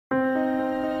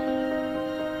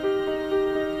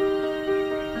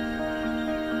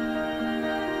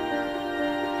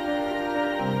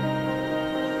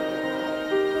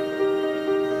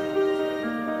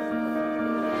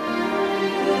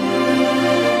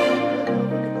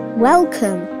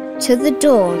Welcome to the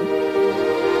dawn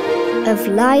of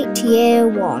Lightyear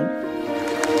One.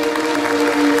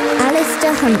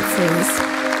 Alistair Humphreys.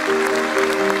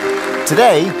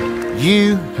 Today,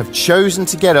 you have chosen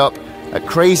to get up at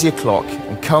crazy o'clock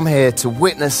and come here to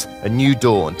witness a new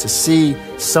dawn, to see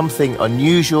something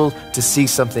unusual, to see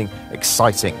something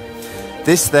exciting.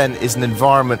 This then is an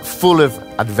environment full of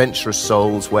adventurous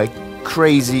souls where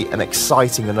crazy and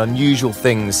exciting and unusual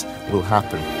things will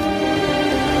happen.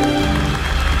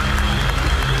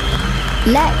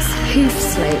 Let's hoof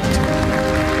slope.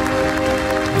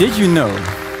 Did you know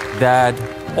that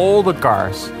all the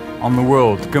cars on the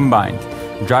world combined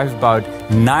drive about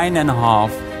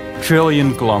 9.5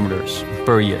 trillion kilometers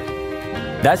per year?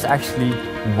 That's actually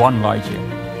one light year.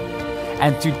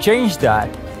 And to change that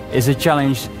is a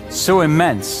challenge so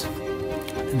immense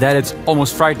that it's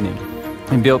almost frightening.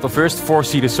 We built the first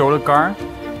four-seater solar car,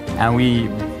 and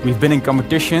we've been in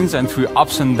competitions, and through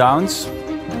ups and downs,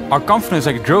 our confidence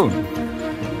has grown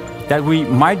that we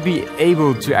might be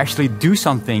able to actually do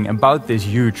something about this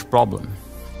huge problem.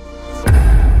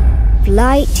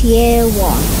 Lightyear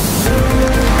One.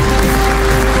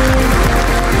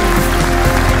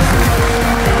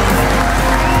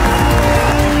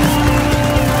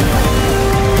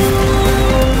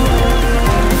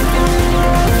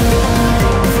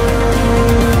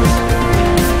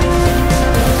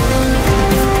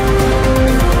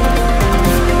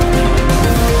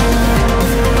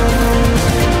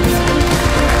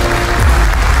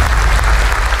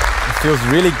 It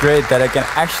feels really great that I can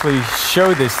actually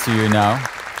show this to you now.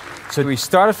 So we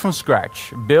started from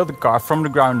scratch, built the car from the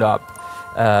ground up,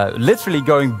 literally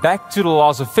going back to the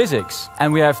laws of physics.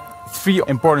 And we have three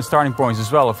important starting points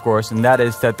as well, of course, and that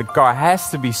is that the car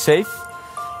has to be safe,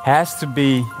 has to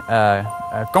be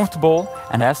comfortable,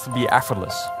 and has to be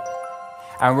effortless.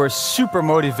 And we're super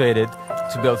motivated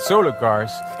to build solar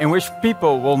cars in which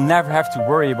people will never have to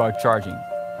worry about charging.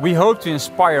 We hope to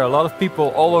inspire a lot of people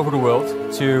all over the world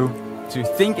to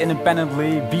think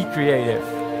independently, be creative.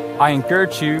 I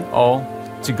encourage you all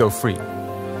to go free.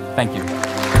 Thank you.